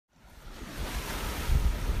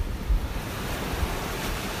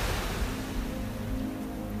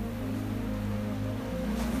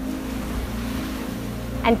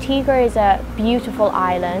Antigua is a beautiful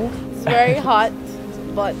island. It's very hot,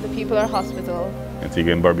 but the people are hospitable.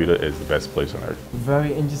 Antigua and Barbuda is the best place on earth.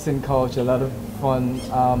 Very interesting culture, a lot of fun,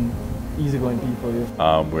 easygoing people.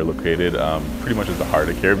 We're located pretty much at the heart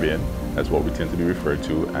of the Caribbean. That's what we tend to be referred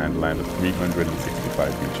to, and land of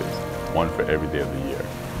 365 beaches, one for every day of the year.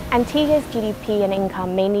 Antigua's GDP and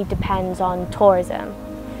income mainly depends on tourism.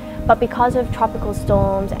 But because of tropical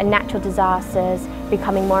storms and natural disasters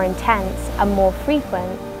becoming more intense and more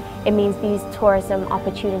frequent, it means these tourism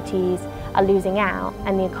opportunities are losing out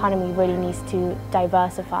and the economy really needs to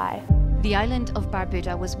diversify. The island of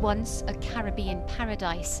Barbuda was once a Caribbean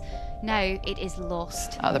paradise. Now it is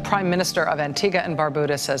lost. The Prime Minister of Antigua and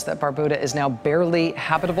Barbuda says that Barbuda is now barely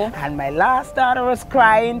habitable. And my last daughter was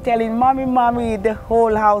crying, telling Mommy, Mommy, the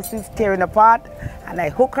whole house is tearing apart. And I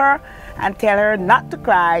hook her and tell her not to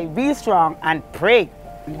cry, be strong and pray.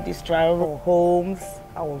 We destroy our homes,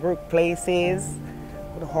 our workplaces,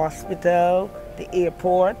 the hospital, the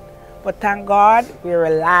airport. But thank God we're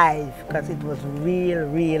alive, because it was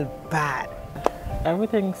real bad.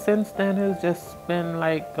 Everything since then has just been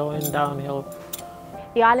like going downhill.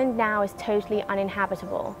 The island now is totally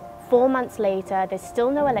uninhabitable. 4 months later, there's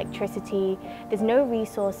still no electricity, there's no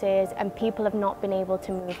resources, and people have not been able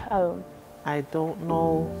to move home. I don't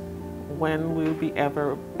know when we'll be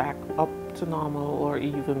ever back up to normal or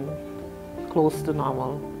even close to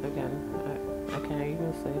normal again. I can't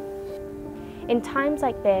even say. In times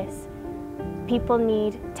like this, people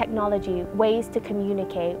need technology, ways to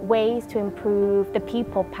communicate, ways to improve the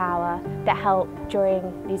people power that help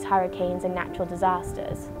during these hurricanes and natural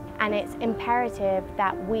disasters. And it's imperative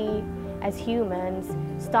that we, as humans,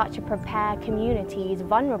 start to prepare communities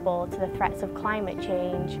vulnerable to the threats of climate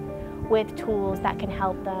change with tools that can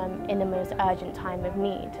help them in the most urgent time of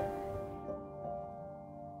need.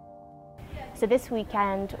 So this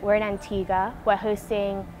weekend, we're in Antigua. We're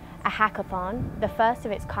hosting a hackathon, the first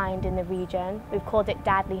of its kind in the region. We've called it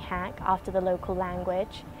Dadlihack after the local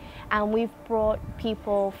language. And we've brought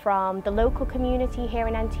people from the local community here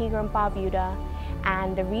in Antigua and Barbuda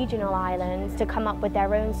and the regional islands to come up with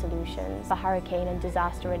their own solutions for hurricane and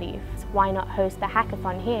disaster relief. So why not host the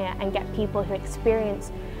hackathon here and get people who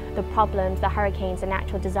experience the problems, the hurricanes and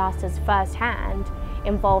natural disasters firsthand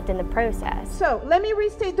involved in the process. So let me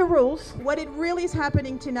restate the rules. What it really is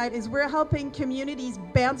happening tonight is we're helping communities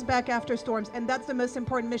bounce back after storms, and that's the most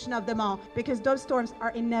important mission of them all, because those storms are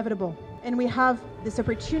inevitable and we have this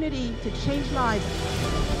opportunity to change lives.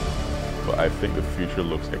 But I think the future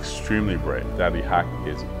looks extremely bright. Dadlihack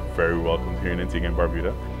is very welcome here in Antigua and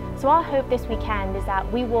Barbuda. So our hope this weekend is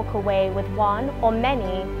that we walk away with one or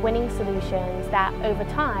many winning solutions that over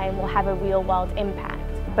time will have a real world impact.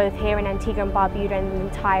 Both here in Antigua and Barbuda and the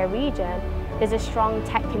entire region, there's a strong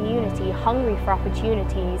tech community hungry for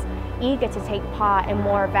opportunities, eager to take part in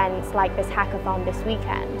more events like this hackathon this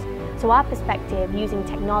weekend. So our perspective, using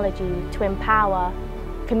technology to empower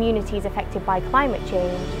communities affected by climate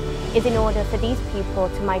change, is in order for these people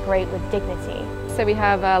to migrate with dignity. So we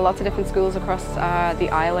have lots of different schools across the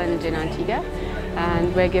island in Antigua,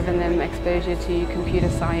 and we're giving them exposure to computer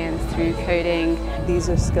science through coding. These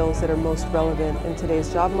are skills that are most relevant in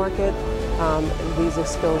today's job market. These are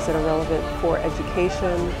skills that are relevant for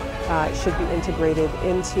education, should be integrated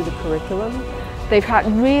into the curriculum. They've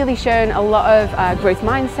really shown a lot of growth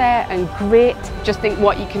mindset and grit. Just think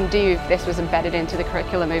what you can do if this was embedded into the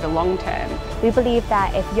curriculum over long term. We believe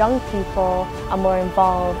that if young people are more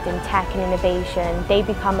involved in tech and innovation, they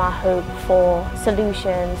become our hope for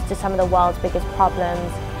solutions to some of the world's biggest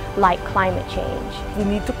problems, like climate change. We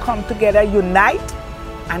need to come together, unite,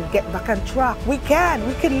 and get back on track. We can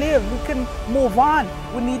live, we can move on.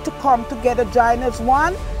 We need to come together, join as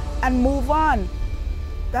one, and move on.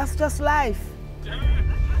 That's just life.